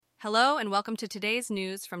Hello and welcome to today's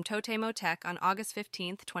news from TotemoTech on August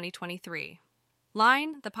 15th, 2023.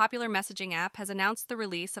 Line, the popular messaging app, has announced the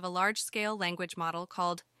release of a large-scale language model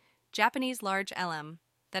called Japanese Large LM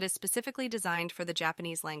that is specifically designed for the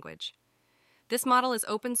Japanese language. This model is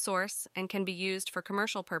open source and can be used for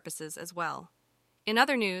commercial purposes as well. In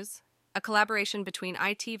other news, a collaboration between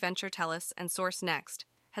IT venture TELUS and SourceNext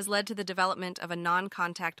has led to the development of a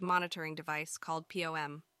non-contact monitoring device called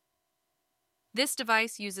POM. This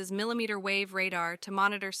device uses millimeter wave radar to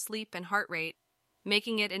monitor sleep and heart rate,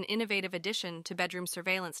 making it an innovative addition to bedroom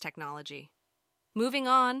surveillance technology. Moving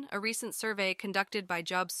on, a recent survey conducted by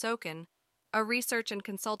Job Soken, a research and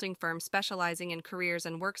consulting firm specializing in careers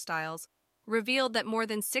and work styles, revealed that more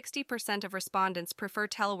than 60% of respondents prefer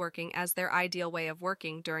teleworking as their ideal way of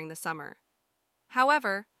working during the summer.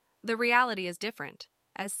 However, the reality is different,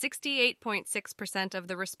 as 68.6% of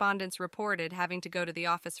the respondents reported having to go to the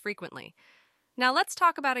office frequently. Now let's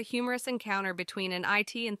talk about a humorous encounter between an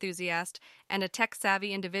IT enthusiast and a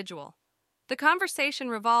tech-savvy individual. The conversation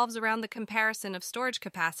revolves around the comparison of storage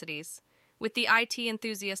capacities, with the IT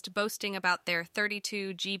enthusiast boasting about their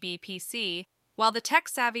 32 GB PC, while the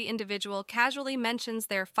tech-savvy individual casually mentions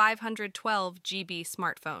their 512 GB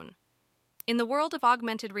smartphone. In the world of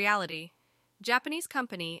augmented reality, Japanese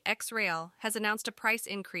company X-Rail has announced a price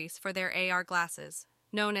increase for their AR glasses,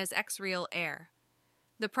 known as X-Rail Air.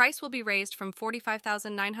 The price will be raised from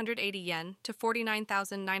 45,980 yen to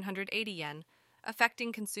 49,980 yen,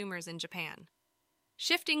 affecting consumers in Japan.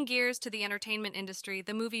 Shifting gears to the entertainment industry,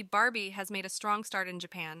 the movie Barbie has made a strong start in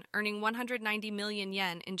Japan, earning 190 million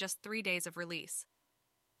yen in just 3 days of release.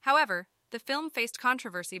 However, the film faced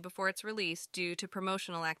controversy before its release due to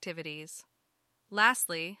promotional activities.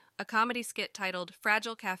 Lastly, a comedy skit titled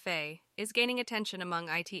Fragile Cafe is gaining attention among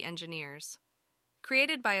IT engineers.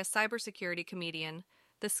 Created by a cybersecurity comedian,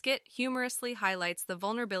 the skit humorously highlights the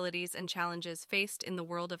vulnerabilities and challenges faced in the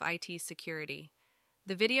world of IT security.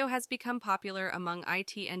 The video has become popular among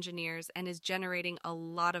IT engineers and is generating a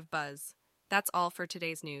lot of buzz. That's all for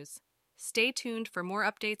today's news. Stay tuned for more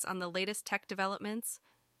updates on the latest tech developments,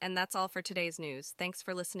 and that's all for today's news. Thanks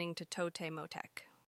for listening to TotemoTech.